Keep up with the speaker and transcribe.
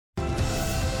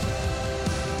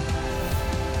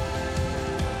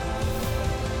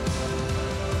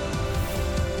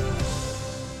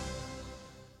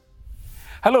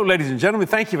Hello, ladies and gentlemen.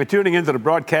 Thank you for tuning into the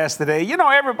broadcast today. You know,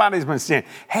 everybody's been saying,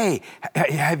 hey,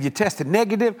 have you tested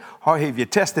negative or have you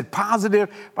tested positive?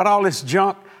 But all this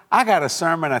junk, I got a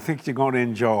sermon I think you're going to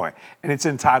enjoy. And it's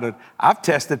entitled, I've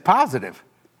tested positive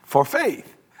for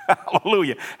faith.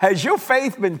 Hallelujah. Has your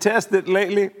faith been tested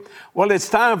lately? Well, it's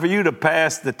time for you to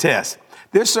pass the test.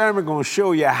 This sermon is going to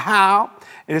show you how,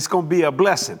 and it's going to be a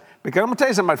blessing. Because I'm going to tell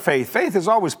you something about faith. Faith is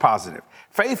always positive.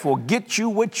 Faith will get you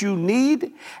what you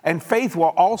need, and faith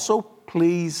will also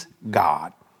please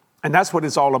God. And that's what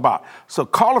it's all about. So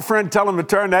call a friend, tell them to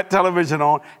turn that television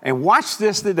on, and watch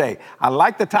this today. I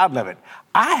like the title of it.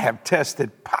 I have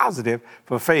tested positive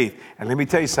for faith. And let me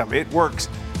tell you something, it works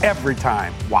every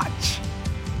time. Watch.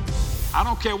 I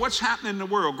don't care what's happening in the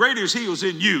world. Greater is he who's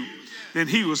in you than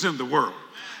he who's in the world.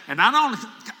 And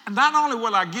not only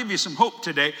will I give you some hope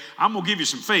today, I'm going to give you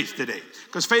some faith today.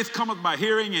 Because faith cometh by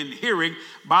hearing, and hearing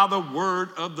by the word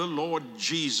of the Lord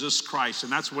Jesus Christ.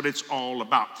 And that's what it's all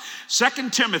about. 2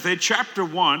 Timothy chapter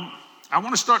 1, I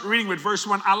want to start reading with verse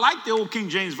 1. I like the old King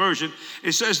James Version.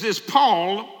 It says this,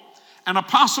 Paul, an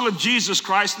apostle of Jesus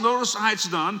Christ, notice how it's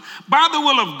done, by the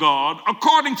will of God,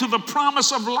 according to the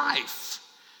promise of life.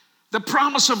 The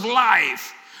promise of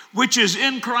life, which is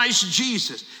in Christ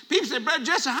Jesus. People say, Brother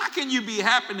Jesse, how can you be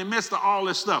happy in the midst of all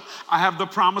this stuff? I have the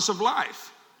promise of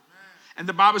life. And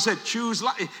the Bible said, choose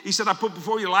life. He said, I put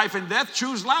before you life and death.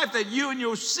 Choose life that you and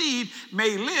your seed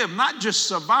may live, not just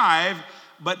survive,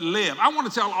 but live. I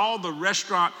want to tell all the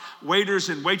restaurant waiters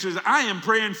and waitresses, I am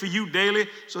praying for you daily.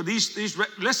 So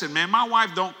listen, man, my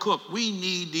wife don't cook. We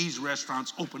need these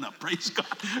restaurants open up. Praise God.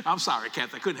 I'm sorry,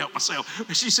 Kathy, I couldn't help myself.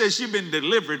 She says she's been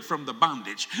delivered from the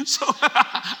bondage. So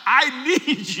I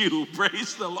need you,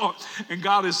 praise the Lord. And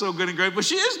God is so good and great. But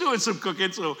she is doing some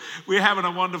cooking, so we're having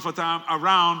a wonderful time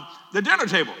around the dinner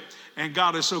table. And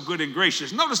God is so good and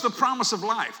gracious. Notice the promise of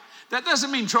life. That doesn't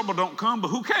mean trouble don't come, but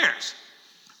who cares?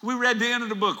 We read the end of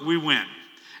the book, we win.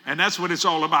 And that's what it's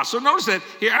all about. So notice that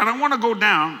here, and I want to go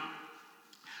down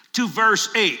to verse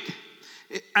 8.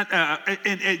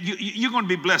 And you're going to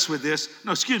be blessed with this.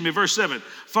 No, excuse me, verse 7.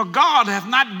 For God hath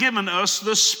not given us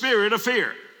the spirit of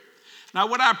fear. Now,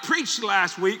 what I preached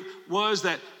last week was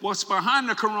that what's behind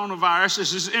the coronavirus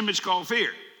is this image called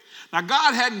fear. Now,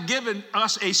 God hadn't given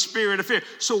us a spirit of fear,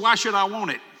 so why should I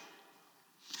want it?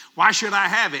 Why should I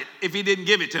have it if he didn't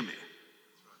give it to me?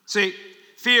 See?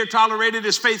 Fear tolerated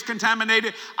is faith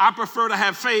contaminated. I prefer to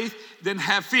have faith than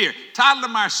have fear. Title of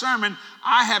my sermon,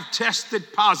 I have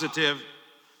tested positive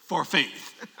for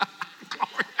faith.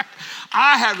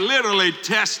 I have literally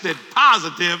tested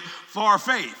positive for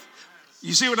faith.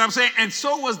 You see what I'm saying? And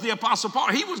so was the Apostle Paul.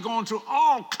 He was going through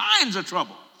all kinds of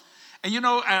trouble. And you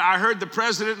know, I heard the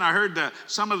president and I heard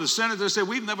some of the senators say,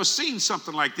 we've never seen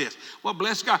something like this. Well,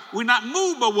 bless God, we're not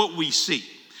moved by what we see.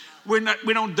 We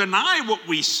don't deny what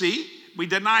we see. We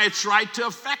deny its right to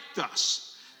affect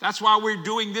us. That's why we're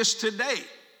doing this today.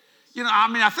 You know,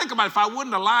 I think about it, if I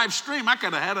wouldn't have live stream, I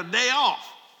could have had a day off.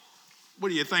 What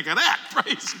do you think of that?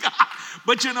 Praise God.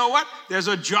 But you know what? There's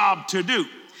a job to do.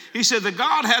 He said that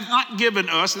God hath not given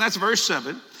us, and that's verse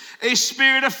 7, a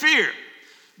spirit of fear,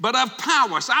 but of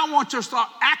power. So I want you to start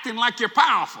acting like you're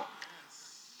powerful.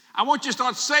 I want you to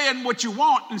start saying what you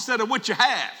want instead of what you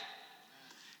have.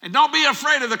 And don't be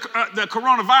afraid of the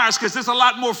coronavirus, because there's a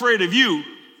lot more afraid of you,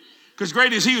 because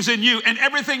great is he who's in you. And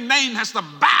everything named has to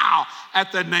bow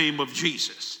at the name of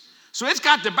Jesus. So it's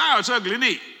got to bow its ugly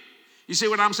knee. You see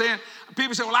what I'm saying?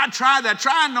 People say, well, I tried that.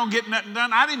 Try and don't get nothing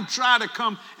done. I didn't try to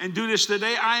come and do this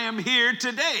today. I am here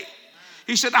today.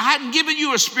 He said, I hadn't given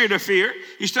you a spirit of fear.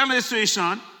 He's telling this to his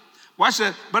son. Watch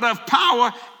that. But of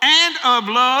power and of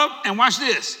love. And watch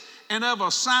this. And of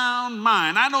a sound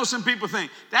mind. I know some people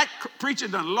think, that preacher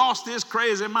done lost his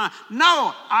crazy mind.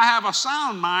 No, I have a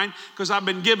sound mind because I've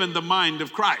been given the mind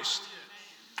of Christ.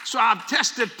 So I've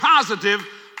tested positive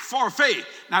for faith.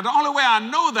 Now, the only way I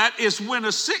know that is when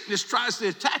a sickness tries to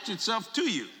attach itself to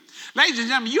you. Ladies and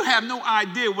gentlemen, you have no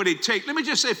idea what it takes. Let me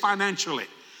just say financially,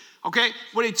 okay?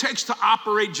 What it takes to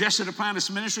operate Jesse Duplantis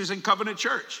Ministries and Covenant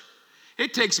Church.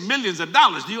 It takes millions of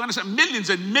dollars. Do you understand? Millions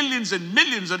and millions and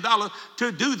millions of dollars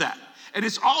to do that. And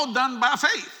it's all done by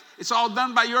faith. It's all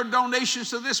done by your donations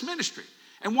to this ministry.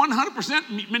 And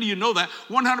 100%, many of you know that,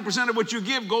 100% of what you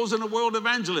give goes in the world of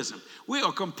evangelism. We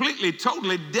are completely,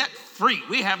 totally debt-free.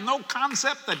 We have no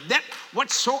concept of debt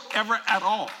whatsoever at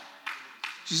all.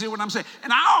 You see what I'm saying?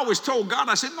 And I always told God,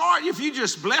 I said, Lord, if you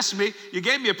just bless me, you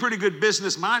gave me a pretty good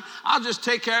business mind, I'll just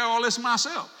take care of all this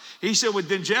myself. He said, well,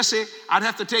 then Jesse, I'd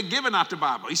have to take giving out the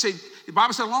Bible. He said, the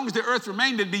Bible said, as long as the earth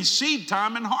remained, it'd be seed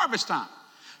time and harvest time.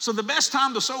 So the best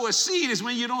time to sow a seed is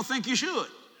when you don't think you should.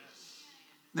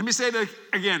 Let me say that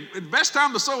again. The best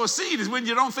time to sow a seed is when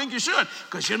you don't think you should,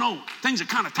 because you know things are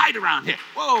kind of tight around here.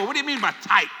 Whoa, what do you mean by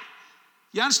tight?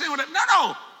 You understand what that?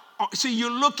 No. Oh, see, you're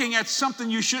looking at something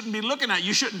you shouldn't be looking at.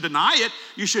 You shouldn't deny it.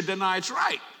 You should deny it's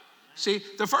right. See,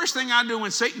 the first thing I do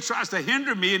when Satan tries to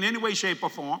hinder me in any way, shape, or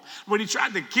form, when he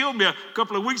tried to kill me a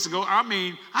couple of weeks ago,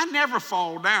 I never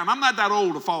fall down. I'm not that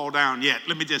old to fall down yet.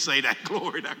 Let me just say that.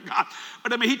 Glory to God.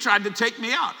 But he tried to take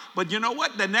me out. But you know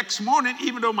what? The next morning,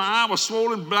 even though my eye was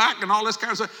swollen black and all this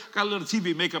kind of stuff, got a little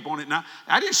TV makeup on it now,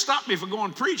 that didn't stop me from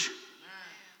going to preach.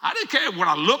 I didn't care what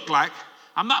I looked like.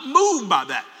 I'm not moved by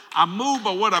that. I'm moved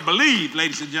by what I believe,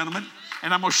 ladies and gentlemen.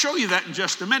 And I'm going to show you that in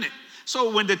just a minute.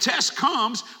 So when the test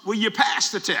comes, will you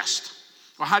pass the test?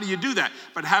 Well, how do you do that?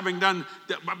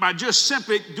 By just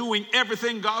simply doing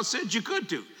everything God said you could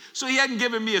do. So he hadn't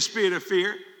given me a spirit of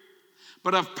fear,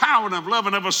 but of power and of love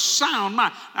and of a sound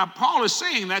mind. Now, Paul is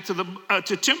saying that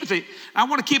to Timothy. I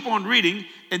want to keep on reading,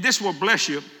 and this will bless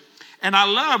you. And I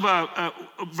love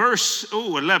verse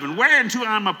 11. Whereunto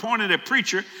I am appointed a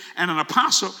preacher and an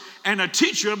apostle and a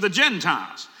teacher of the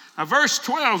Gentiles. Now, verse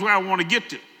 12 is where I want to get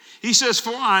to. He says,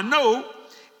 for I know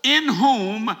in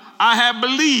whom I have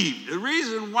believed. The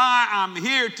reason why I'm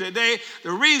here today,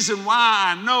 the reason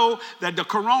why I know that the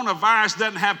coronavirus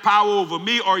doesn't have power over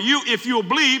me or you, if you'll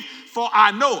believe, for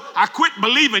I know. I quit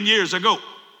believing years ago.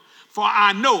 For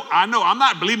I know. I'm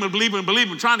not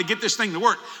believing, trying to get this thing to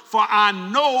work. For I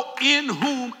know in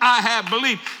whom I have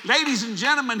believed. Ladies and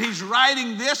gentlemen, he's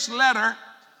writing this letter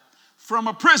from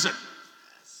a prison.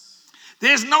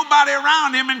 There's nobody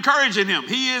around him encouraging him.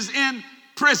 He is in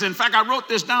prison. In fact, I wrote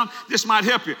this down. This might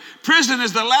help you. Prison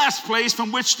is the last place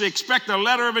from which to expect a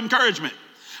letter of encouragement.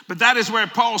 But that is where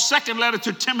Paul's second letter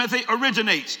to Timothy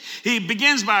originates. He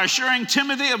begins by assuring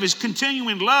Timothy of his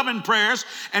continuing love and prayers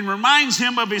and reminds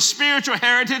him of his spiritual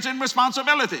heritage and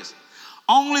responsibilities.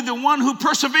 Only the one who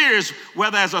perseveres,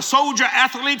 whether as a soldier,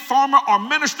 athlete, farmer, or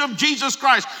minister of Jesus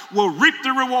Christ, will reap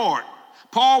the reward.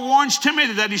 Paul warns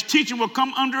Timothy that his teaching will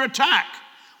come under attack.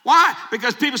 Why?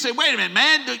 Because people say, wait a minute,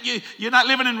 man, you're not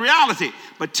living in reality.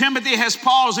 But Timothy has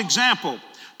Paul's example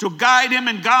to guide him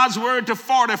in God's word to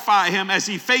fortify him as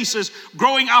he faces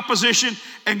growing opposition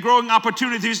and growing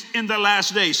opportunities in the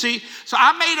last days. See, so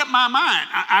I made up my mind.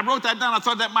 I wrote that down. I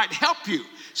thought that might help you.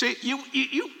 See, you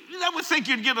never think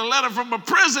you'd get a letter from a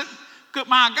prison.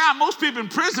 My God, most people in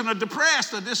prison are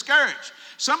depressed or discouraged.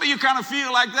 Some of you kind of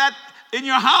feel like that in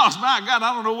your house. My God,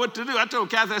 I don't know what to do. I told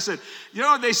Kathy, I said,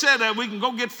 they said that we can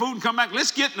go get food and come back.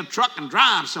 Let's get in the truck and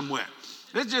drive somewhere.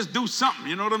 Let's just do something.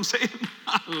 You know what I'm saying?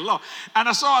 Lord. And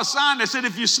I saw a sign that said,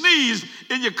 if you sneeze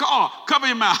in your car, cover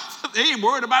your mouth. They ain't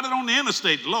worried about it on the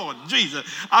interstate. Lord Jesus.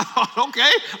 I thought,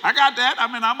 okay, I got that.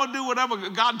 I'm going to do whatever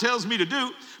God tells me to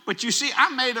do. But you see,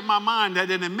 I made up my mind that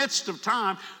in the midst of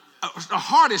time, the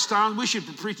hardest time, we should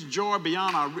preach joy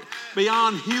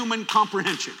beyond human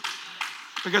comprehension.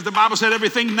 Because the Bible said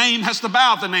everything named has to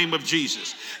bow at the name of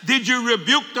Jesus. Did you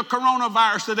rebuke the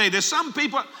coronavirus today? There's some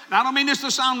people, and I don't mean this to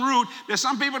sound rude, there's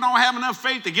some people don't have enough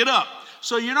faith to get up.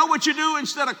 So you know what you do?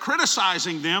 Instead of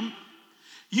criticizing them,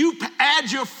 you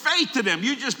add your faith to them.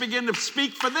 You just begin to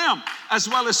speak for them as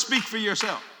well as speak for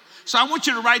yourself. So I want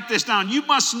you to write this down. You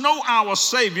must know our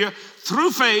Savior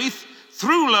through faith,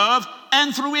 through love,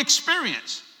 and through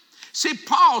experience. See,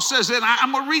 Paul says that,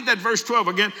 I'm going to read that verse 12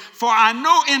 again. For I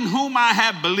know in whom I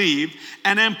have believed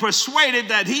and am persuaded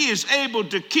that he is able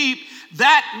to keep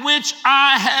that which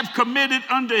I have committed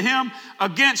unto him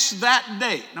against that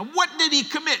day. Now, what did he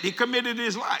commit? He committed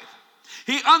his life.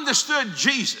 He understood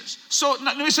Jesus. So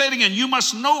let me say it again. You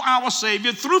must know our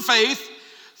Savior through faith,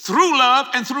 through love,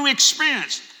 and through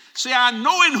experience. See, I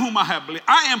know in whom I have believed.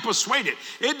 I am persuaded.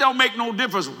 It don't make no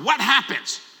difference what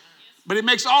happens. But it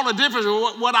makes all the difference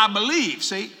what I believe,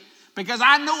 see? Because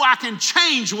I know I can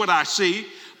change what I see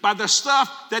by the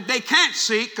stuff that they can't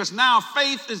see, because now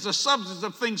faith is the substance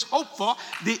of things hoped for,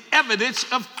 the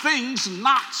evidence of things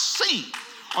not seen.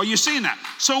 Are you seeing that?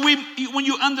 So when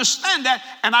you understand that,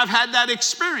 and I've had that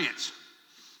experience.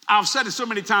 I've said it so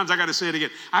many times, I got to say it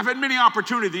again. I've had many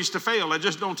opportunities to fail. I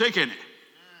just don't take any.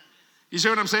 You see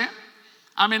what I'm saying?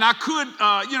 I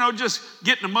could, just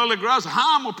get in the muddle of grass.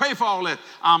 How I'm going to pay for all that?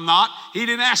 I'm not. He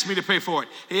didn't ask me to pay for it.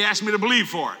 He asked me to believe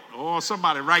for it. Oh,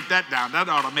 somebody write that down. That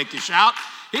ought to make you shout.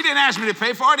 He didn't ask me to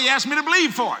pay for it. He asked me to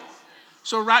believe for it.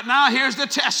 So right now, here's the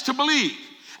test to believe.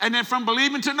 And then from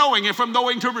believing to knowing, and from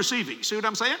knowing to receiving. See what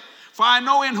I'm saying? For I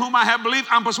know in whom I have believed,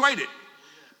 I'm persuaded.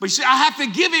 But you see, I have to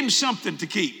give him something to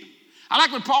keep. I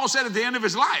like what Paul said at the end of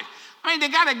his life. They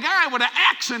got a guy with an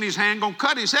axe in his hand going to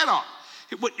cut his head off.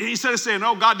 Instead of saying,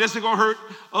 oh, God, this is going to hurt.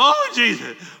 Oh,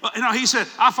 Jesus. He said,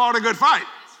 I fought a good fight.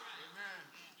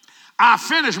 I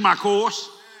finished my course.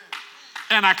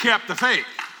 and I kept the faith.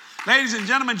 Ladies and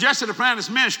gentlemen, Jesse Duplantis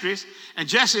Ministries and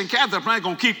Jesse and Kathy Duplantis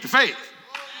going to keep the faith.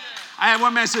 I had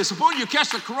one man say, suppose you catch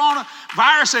the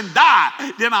coronavirus and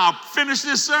die, then I'll finish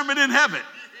this sermon in heaven.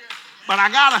 But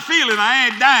I got a feeling I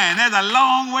ain't dying. That's a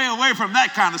long way away from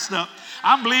that kind of stuff.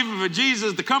 I'm believing for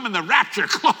Jesus to come in the rapture.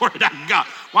 Glory to God.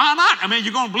 Why not? I mean,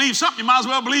 you're going to believe something, you might as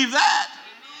well believe that.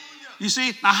 You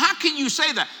see, now how can you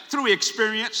say that? Through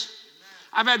experience.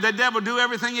 I've had the devil do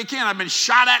everything he can. I've been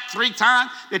shot at 3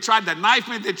 times. They tried to knife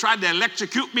me. They tried to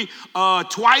electrocute me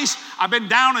twice. I've been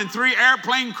down in 3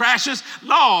 airplane crashes.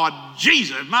 Lord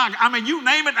Jesus, you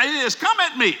name it, it has come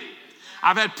at me.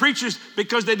 I've had preachers,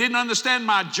 because they didn't understand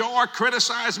my jar,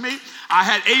 criticize me. I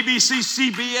had ABC,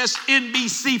 CBS,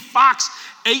 NBC, Fox,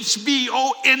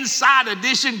 HBO, Inside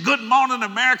Edition, Good Morning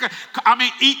America.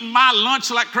 Eating my lunch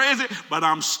like crazy, but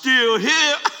I'm still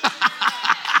here.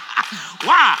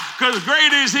 Why? Because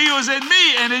greater is he who is in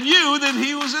me and in you than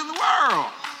he who is in the world.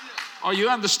 Oh, you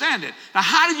understand it. Now,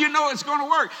 how do you know it's going to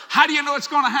work? How do you know it's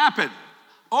going to happen?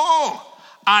 Oh,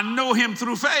 I know him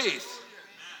through faith.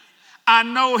 I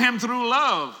know him through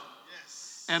love.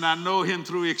 And I know him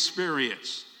through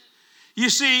experience. You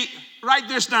see, write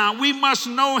this down. We must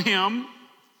know him.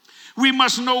 We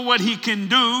must know what he can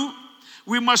do.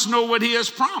 We must know what he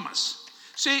has promised.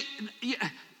 See,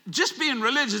 just being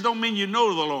religious don't mean you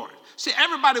know the Lord. See,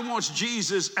 everybody wants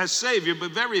Jesus as Savior,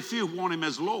 but very few want him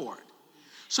as Lord.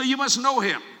 So you must know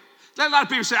him. A lot of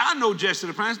people say, I know Jesse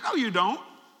Duplantis. No, you don't.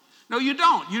 No, you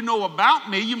don't. You know about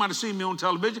me. You might have seen me on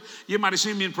television. You might have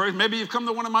seen me in person. Maybe you've come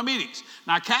to one of my meetings.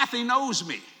 Now, Kathy knows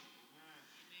me.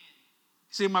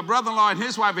 See, my brother-in-law and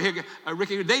his wife are here,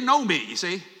 Ricky, they know me, you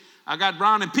see. I got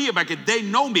Ron and Pia back here. They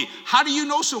know me. How do you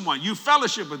know someone? You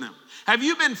fellowship with them. Have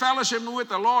you been fellowshipping with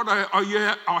the Lord,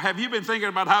 or have you been thinking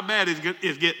about how bad it's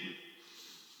getting?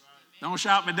 Don't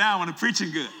shout me down when I'm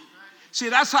preaching good. See,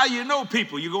 that's how you know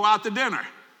people. You go out to dinner,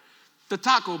 the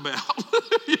Taco Bell,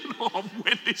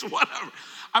 Wendy's, whatever.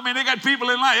 They got people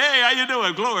in line. Hey, how you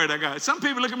doing? Glory to God. Some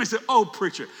people look at me and say, oh,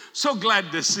 preacher, so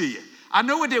glad to see you. I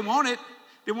know what they wanted.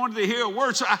 They wanted to hear a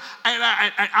word. So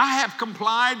I have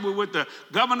complied with what the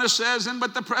governor says and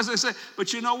what the president says.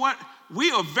 But you know what?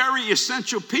 We are very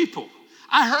essential people.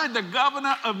 I heard the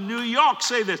governor of New York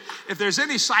say this. If there's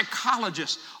any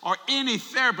psychologist or any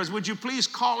therapist, would you please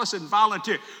call us and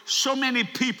volunteer? So many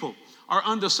people are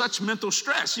under such mental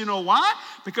stress. You know why?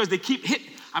 Because they keep hitting.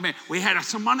 We had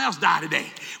someone else die today.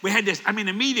 We had this. The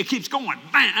media keeps going.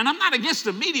 Bang. And I'm not against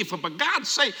the media, for God's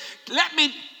sake,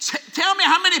 tell me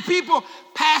how many people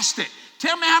passed it.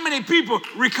 Tell me how many people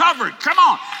recovered. Come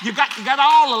on. You got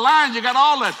all the lines. You got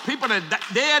all the people that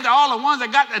dead, all the ones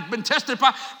that been tested.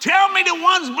 Tell me the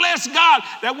ones, bless God,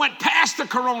 that went past the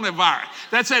coronavirus,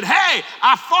 that said, hey,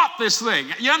 I fought this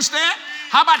thing. You understand?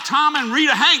 How about Tom and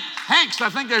Rita Hanks, I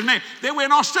think their name. They were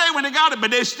in Australia when they got it, but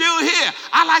they're still here.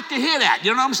 I like to hear that.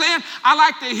 You know what I'm saying? I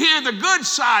like to hear the good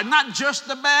side, not just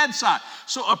the bad side.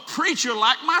 So a preacher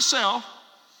like myself,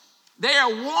 they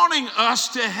are wanting us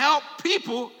to help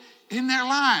people in their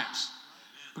lives,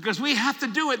 because we have to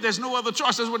do it. There's no other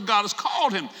choice. That's what God has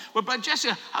called him. But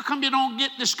Jesse, how come you don't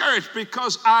get discouraged?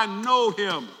 Because I know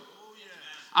him.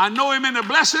 I know him in the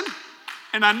blessing,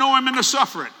 and I know him in the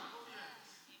suffering.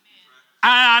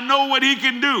 And I know what he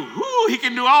can do. He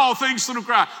can do all things through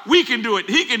Christ. We can do it.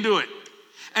 He can do it.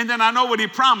 And then I know what he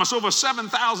promised. Over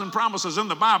 7,000 promises in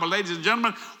the Bible, ladies and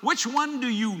gentlemen. Which one do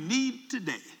you need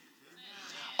today?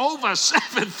 Over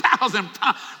 7,000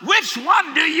 pounds. Which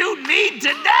one do you need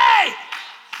today?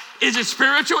 Is it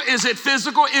spiritual? Is it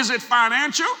physical? Is it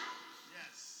financial?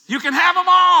 Yes. You can have them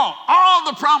all. All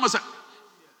the promises.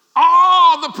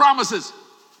 All the promises.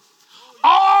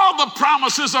 All the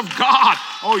promises of God.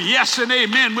 Oh, yes and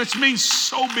amen, which means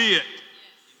so be it.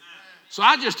 So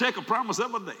I just take a promise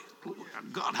every day. Glory to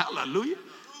God, hallelujah.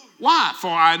 Why?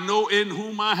 For I know in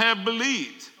whom I have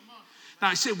believed. Now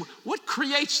I say, what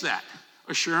creates that?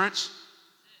 Assurance,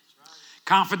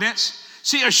 confidence.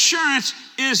 See, assurance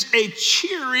is a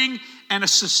cheering and a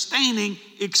sustaining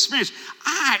experience.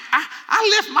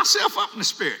 I lift myself up in the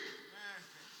Spirit.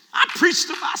 I preach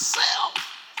to myself.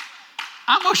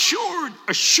 I'm assured.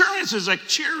 Assurance is a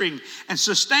cheering and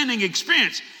sustaining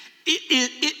experience.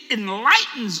 It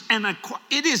enlightens and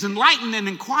it is enlightened and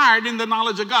inquired in the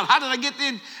knowledge of God. How did I get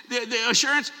the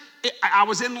assurance? I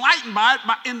was enlightened by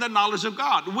it in the knowledge of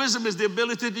God. Wisdom is the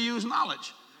ability to use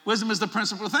knowledge. Wisdom is the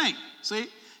principal thing. See,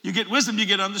 you get wisdom, you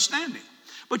get understanding.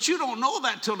 But you don't know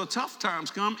that till the tough times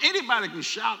come. Anybody can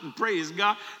shout and praise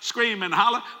God, scream and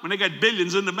holler when they got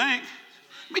billions in the bank.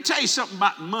 Let me tell you something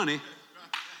about money.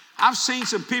 I've seen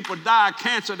some people die of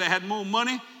cancer that had more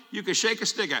money you could shake a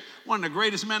stick at. One of the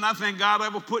greatest men I think God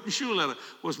ever put in shoe leather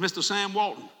was Mr. Sam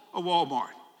Walton of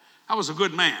Walmart. I was a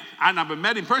good man. I never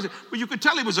met him personally, but you could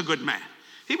tell he was a good man.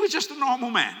 He was just a normal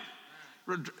man.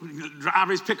 Drive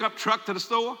his pickup truck to the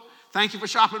store. Thank you for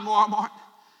shopping Walmart.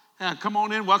 Come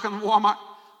on in, welcome to Walmart.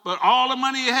 But all the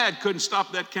money he had couldn't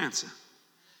stop that cancer.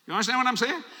 You understand what I'm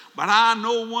saying? But I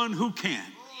know one who can.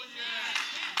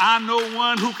 I know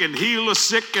one who can heal the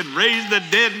sick and raise the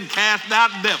dead and cast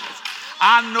out devils.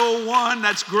 I know one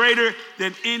that's greater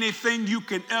than anything you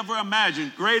can ever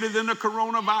imagine, greater than the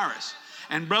coronavirus.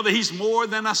 And brother, he's more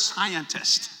than a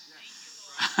scientist.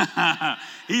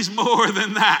 He's more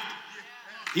than that.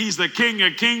 He's the King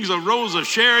of Kings, the Rose of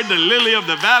Sharon, the Lily of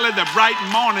the Valley, the bright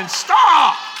morning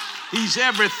star. He's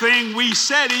everything we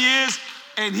said he is,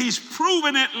 and he's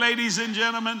proven it, ladies and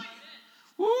gentlemen.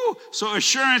 Woo. So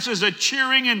assurance is a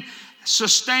cheering and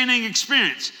sustaining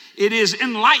experience. It is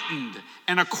enlightened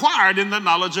and acquired in the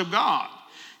knowledge of God.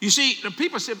 You see, the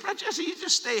people say, Brother Jesse, you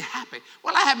just stay happy.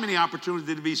 Well, I have many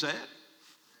opportunities to be sad.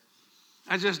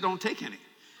 I just don't take any.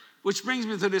 Which brings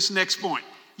me to this next point.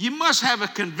 You must have a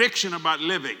conviction about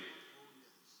living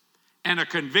and a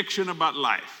conviction about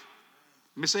life.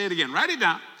 Let me say it again. Write it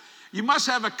down. You must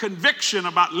have a conviction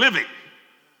about living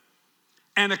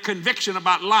and a conviction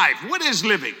about life. What is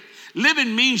living?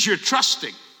 Living means you're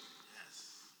trusting.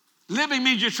 Living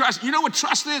means you're trusting. You know what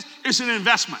trust is? It's an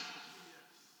investment.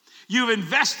 You've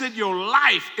invested your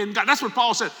life in God. That's what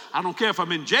Paul said. I don't care if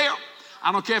I'm in jail.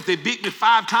 I don't care if they beat me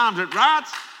 5 times at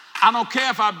rods. I don't care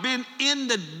if I've been in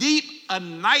the deep a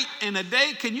night and a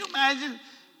day. Can you imagine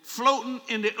floating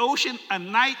in the ocean a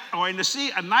night or in the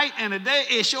sea a night and a day?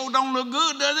 It sure don't look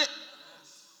good, does it?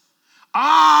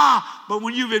 But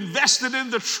when you've invested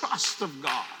in the trust of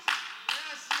God.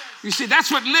 You see,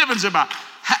 that's what living's about.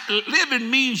 Living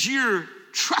means you're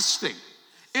trusting.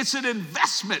 It's an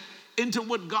investment into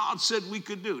what God said we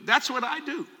could do. That's what I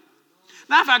do.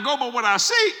 Now, if I go by what I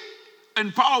see,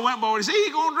 and Paul went by what he said,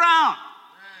 he's going to drown.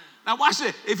 Now, watch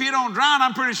this. If he don't drown,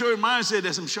 I'm pretty sure his mind said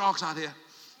there's some sharks out here.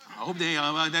 I hope they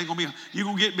ain't going to be, you're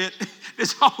going to get bit.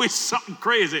 There's always something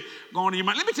crazy going on in your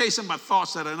mind. Let me tell you something about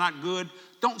thoughts that are not good.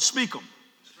 Don't speak them.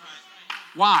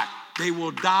 Why? They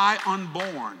will die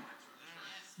unborn.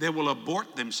 They will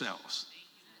abort themselves.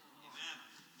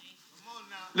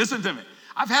 Listen to me.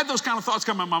 I've had those kind of thoughts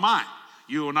come in my mind.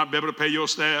 You will not be able to pay your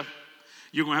staff.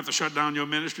 You're going to have to shut down your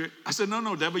ministry. I said,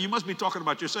 no, devil, you must be talking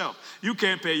about yourself. You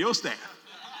can't pay your staff.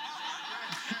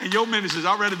 And your ministry's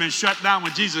already been shut down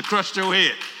when Jesus crushed your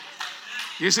head.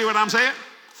 You see what I'm saying?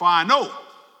 For I know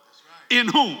in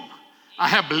whom I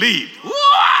have believed.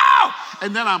 Whoa!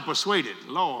 And then I'm persuaded.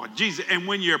 Lord Jesus. And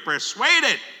when you're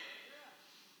persuaded,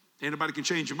 anybody can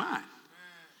change your mind.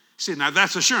 See, now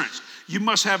that's assurance. You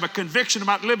must have a conviction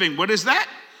about living. What is that?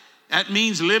 That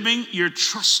means living, you're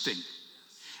trusting.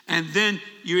 And then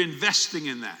you're investing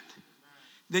in that.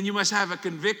 Then you must have a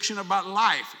conviction about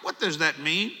life. What does that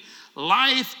mean?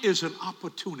 Life is an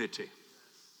opportunity,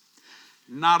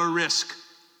 not a risk.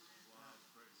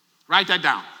 Write that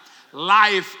down.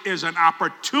 Life is an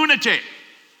opportunity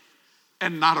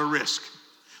and not a risk.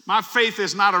 My faith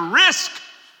is not a risk.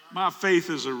 My faith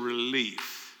is a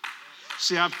relief.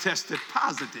 See, I've tested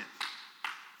positive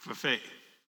for faith.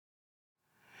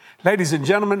 Ladies and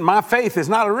gentlemen, my faith is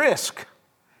not a risk.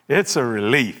 It's a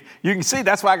relief. You can see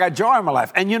that's why I got joy in my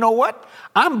life. And you know what?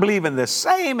 I'm believing the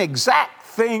same exact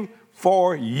thing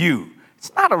for you.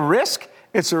 It's not a risk,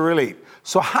 it's a relief.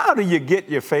 So how do you get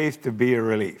your faith to be a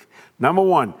relief? Number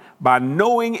one, by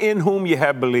knowing in whom you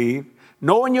have believed,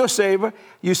 knowing your Savior,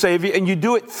 and you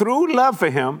do it through love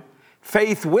for Him,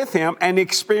 faith with Him, and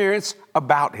experience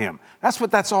about Him. That's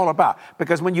what that's all about.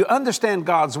 Because when you understand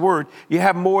God's Word, you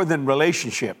have more than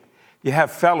relationship. You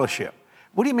have fellowship.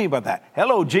 What do you mean by that?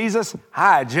 Hello, Jesus.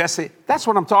 Hi, Jesse. That's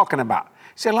what I'm talking about.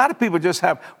 See, a lot of people just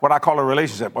have what I call a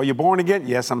relationship. Are you born again?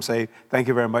 Yes, I'm saved. Thank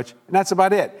you very much. And that's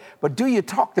about it. But do you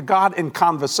talk to God in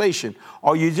conversation,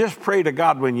 or you just pray to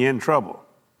God when you're in trouble?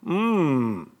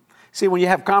 See, when you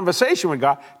have conversation with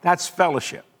God, that's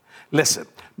fellowship. Listen,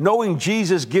 knowing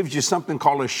Jesus gives you something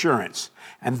called assurance.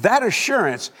 And that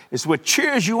assurance is what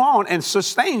cheers you on and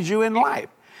sustains you in life.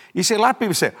 You see, a lot of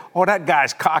people say, oh, that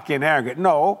guy's cocky and arrogant.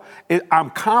 No, I'm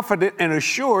confident and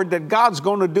assured that God's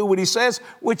going to do what He says,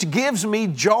 which gives me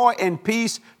joy and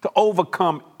peace to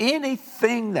overcome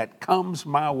anything that comes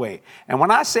my way. And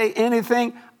when I say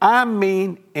anything, I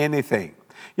mean anything.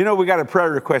 You know, we got a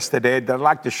prayer request today that I'd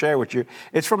like to share with you.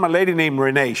 It's from a lady named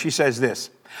Renee. She says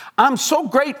this: I'm so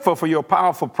grateful for your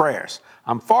powerful prayers.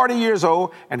 I'm 40 years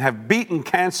old and have beaten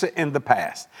cancer in the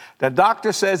past. The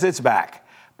doctor says it's back,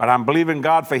 but I'm believing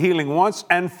God for healing once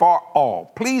and for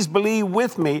all. Please believe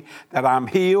with me that I'm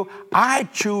healed. I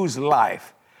choose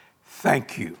life.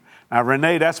 Thank you. Now,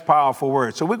 Renee, that's a powerful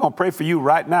word. So we're going to pray for you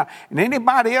right now. And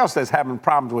anybody else that's having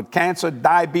problems with cancer,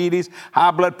 diabetes,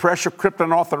 high blood pressure,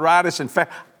 krypton arthritis,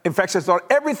 infectious disorder,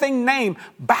 everything named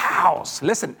bows.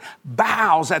 Listen,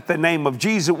 bows at the name of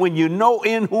Jesus when you know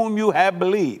in whom you have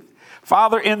believed.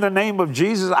 Father, in the name of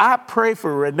Jesus, I pray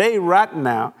for Renee right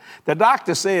now. The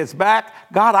doctors say it's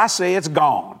back. God, I say it's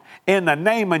gone. In the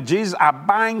name of Jesus, I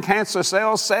bind cancer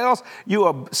cells.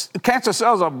 Cancer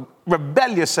cells are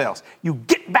rebellious cells. You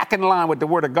get back in line with the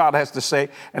word of God has to say,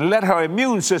 and let her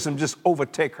immune system just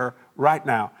overtake her right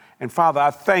now. And Father, I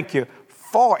thank you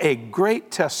for a great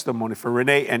testimony for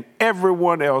Renee and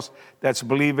everyone else that's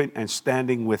believing and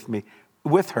standing with me,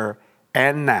 with her,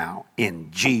 and now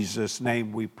in Jesus'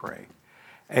 name we pray.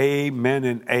 Amen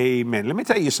and amen. Let me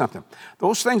tell you something.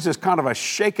 Those things is kind of a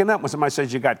shaking up when somebody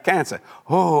says you got cancer.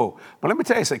 Oh, but let me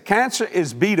tell you something. Cancer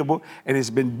is beatable, and it's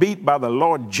been beat by the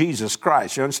Lord Jesus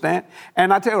Christ. You understand?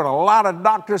 And I tell you what, a lot of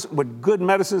doctors with good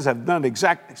medicines have done the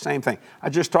exact same thing. I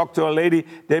just talked to a lady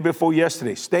day before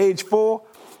yesterday. Stage 4,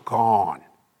 gone.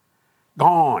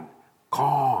 Gone.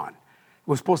 Gone. It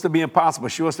was supposed to be impossible.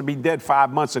 She was to be dead 5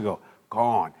 months ago.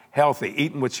 Gone. Healthy,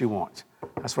 eating what she wants.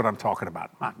 That's what I'm talking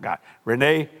about. My God.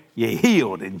 Renee, you're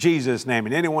healed in Jesus' name,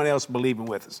 and anyone else believing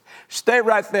with us. Stay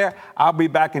right there. I'll be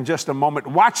back in just a moment.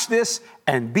 Watch this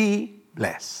and be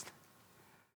blessed.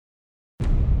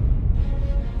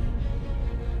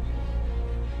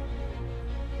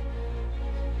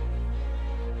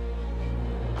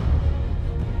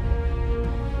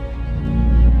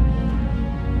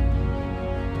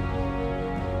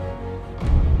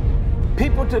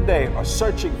 People today are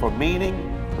searching for meaning,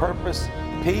 purpose,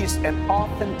 peace, and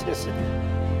authenticity.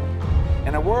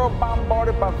 In a world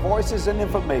bombarded by voices and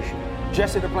information,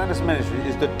 Jesse Duplantis Ministry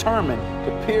is determined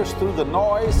to pierce through the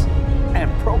noise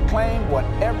and proclaim what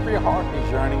every heart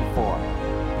is yearning for: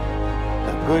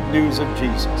 the good news of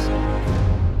Jesus.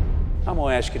 I'm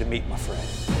going to ask you to meet my friend.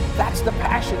 That's the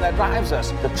passion that drives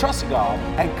us to trust God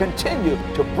and continue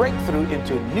to break through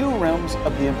into new realms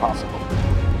of the impossible.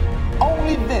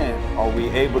 Only then are we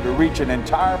able to reach an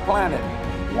entire planet,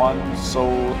 one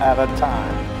soul at a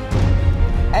time,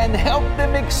 and help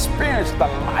them experience the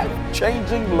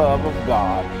life-changing love of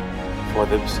God for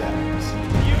themselves.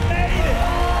 You made it!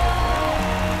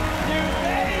 You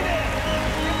made it!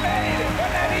 You made it!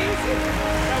 Wasn't that easy?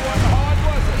 That wasn't hard,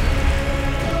 was it?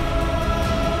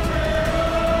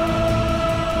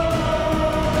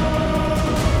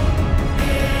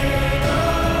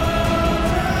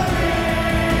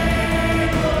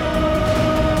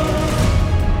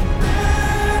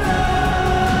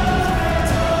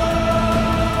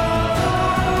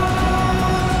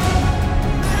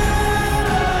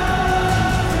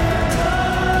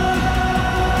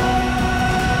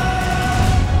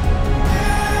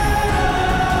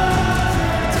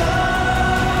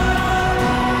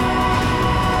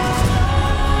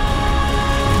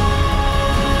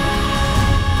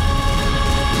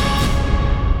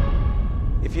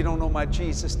 My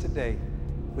Jesus today,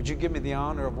 would you give me the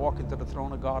honor of walking to the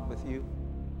throne of God with you?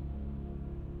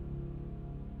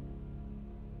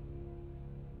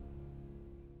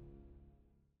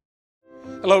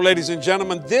 Hello, ladies and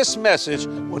gentlemen. This message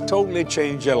will totally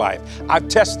change your life. I've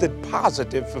tested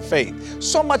positive for faith.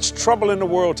 So much trouble in the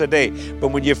world today, but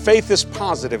when your faith is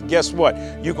positive, guess what?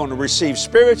 You're going to receive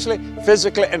spiritually,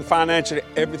 physically, and financially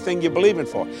everything you're believing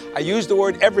for. I use the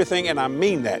word everything, and I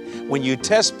mean that. When you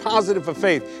test positive for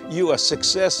faith, you are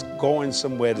success going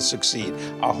somewhere to succeed.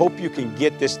 I hope you can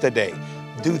get this today.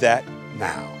 Do that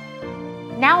now.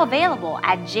 Now available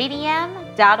at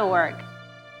jdm.org.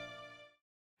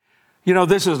 You know,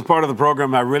 this is the part of the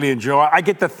program I really enjoy. I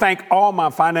get to thank all my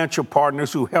financial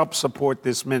partners who help support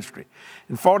this ministry.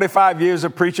 In 45 years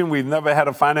of preaching, we've never had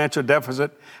a financial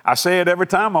deficit. I say it every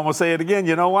time. I'm going to say it again.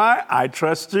 You know why? I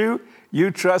trust you, you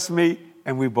trust me,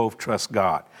 and we both trust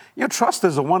God. You know, trust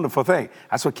is a wonderful thing.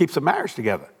 That's what keeps a marriage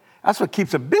together. That's what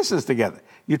keeps a business together.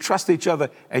 You trust each other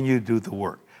and you do the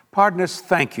work. Partners,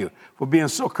 thank you for being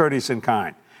so courteous and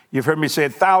kind. You've heard me say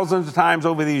it thousands of times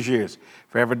over these years.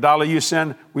 For every dollar you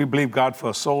send, we believe God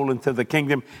for a soul into the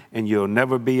kingdom, and you'll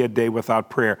never be a day without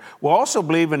prayer. We'll also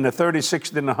believe in the 30,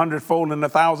 60, and 100-fold and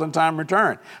 1,000-time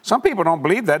return. Some people don't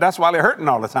believe that. That's why they're hurting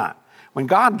all the time. When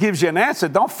God gives you an answer,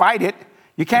 don't fight it.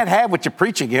 You can't have what you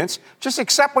preach against. Just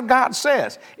accept what God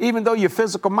says, even though your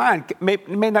physical mind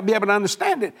may not be able to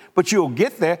understand it, but you'll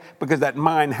get there because that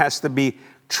mind has to be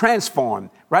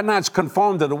transformed. Right now it's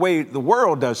conformed to the way the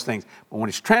world does things, but when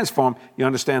it's transformed, you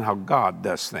understand how God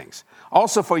does things.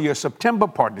 Also, for your September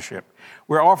partnership,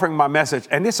 we're offering my message,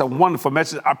 and it's a wonderful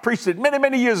message. I preached it many,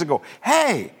 many years ago.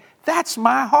 Hey, that's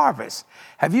my harvest.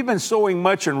 Have you been sowing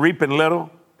much and reaping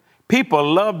little?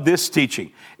 People love this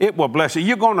teaching. It will bless you.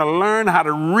 You're going to learn how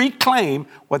to reclaim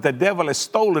what the devil has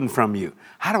stolen from you.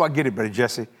 How do I get it, Brother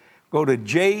Jesse? Go to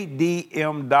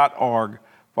jdm.org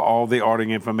for all the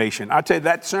ordering information. I tell you,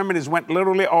 that sermon has went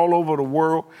literally all over the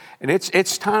world, and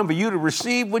it's time for you to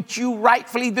receive what you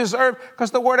rightfully deserve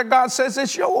because the Word of God says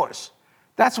it's yours.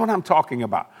 That's what I'm talking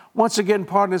about. Once again,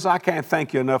 partners, I can't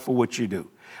thank you enough for what you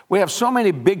do. We have so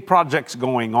many big projects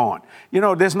going on. You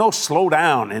know, there's no slow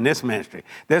down in this ministry.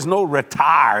 There's no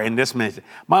retire in this ministry.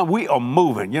 Man, we are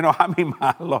moving. You know, I mean,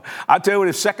 my Lord. I tell you what,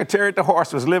 if Secretary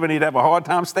DeHorst was living, he'd have a hard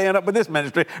time staying up with this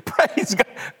ministry. Praise God,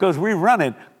 because we're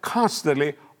running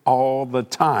constantly all the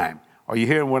time. Are you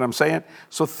hearing what I'm saying?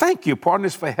 So thank you,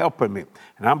 partners, for helping me.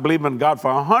 And I'm believing God for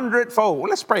 100-fold. Well,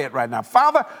 let's pray it right now.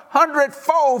 Father,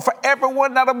 100-fold for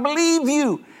everyone that'll believe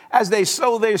you as they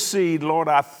sow their seed. Lord,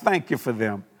 I thank you for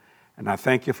them. And I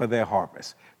thank you for their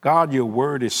harvest. God, your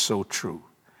word is so true.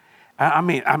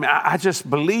 I just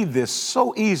believe this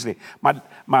so easily.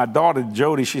 My daughter,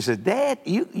 Jody, she said, Dad,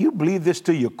 you believe this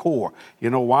to your core. You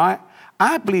know why?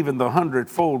 I believe in the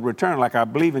 100-fold return, like I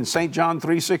believe in St. John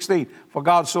 3:16. For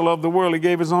God so loved the world, he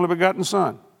gave his only begotten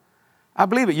son. I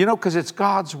believe it, because it's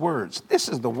God's words. This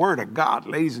is the word of God,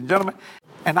 ladies and gentlemen.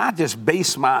 And I just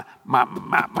base my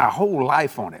whole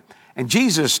life on it. And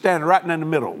Jesus is standing right in the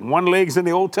middle. One leg's in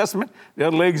the Old Testament, the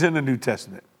other leg's in the New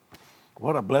Testament.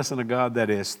 What a blessing of God that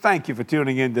is. Thank you for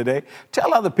tuning in today.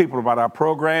 Tell other people about our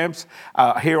programs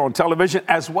here on television,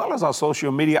 as well as our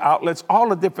social media outlets, all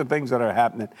the different things that are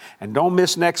happening. And don't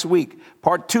miss next week.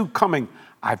 Part 2 coming.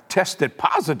 I've tested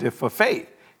positive for faith.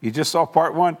 You just saw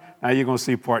part 1. Now you're going to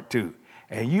see part 2.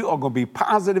 And you are going to be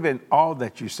positive in all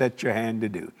that you set your hand to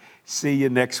do. See you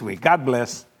next week. God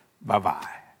bless.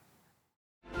 Bye-bye.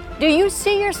 Do you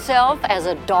see yourself as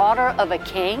a daughter of a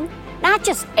king? Not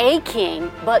just a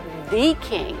king, but the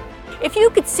king. If you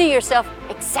could see yourself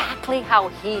exactly how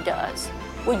he does,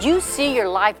 would you see your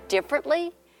life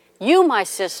differently? You, my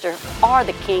sister, are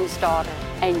the king's daughter,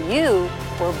 and you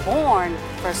were born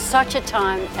for such a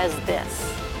time as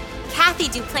this. Kathy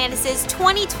Duplantis'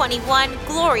 2021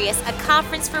 Glorious, a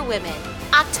Conference for Women,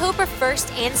 October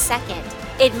 1st and 2nd.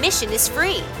 Admission is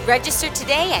free. Register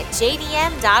today at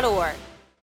jdm.org.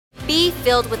 Be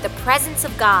filled with the presence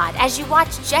of God as you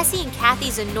watch Jesse and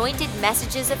Kathy's anointed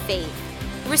messages of faith.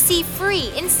 Receive free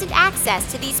instant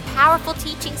access to these powerful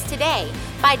teachings today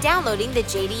by downloading the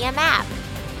JDM app.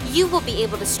 You will be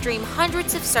able to stream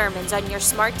hundreds of sermons on your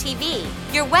smart TV,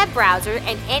 your web browser,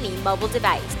 and any mobile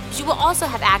device. You will also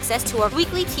have access to our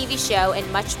weekly TV show and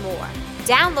much more.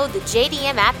 Download the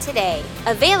JDM app today.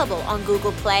 Available on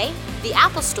Google Play, the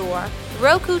Apple Store,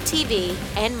 Roku TV,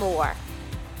 and more.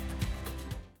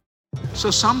 So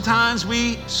sometimes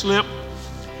we slip,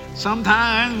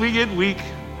 sometimes we get weak,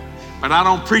 but I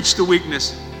don't preach the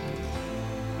weakness.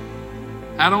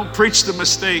 I don't preach the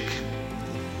mistake.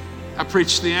 I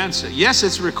preach the answer. Yes,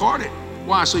 it's recorded.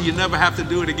 Why? So you never have to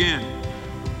do it again.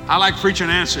 I like preaching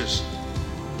answers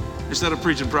instead of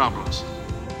preaching problems.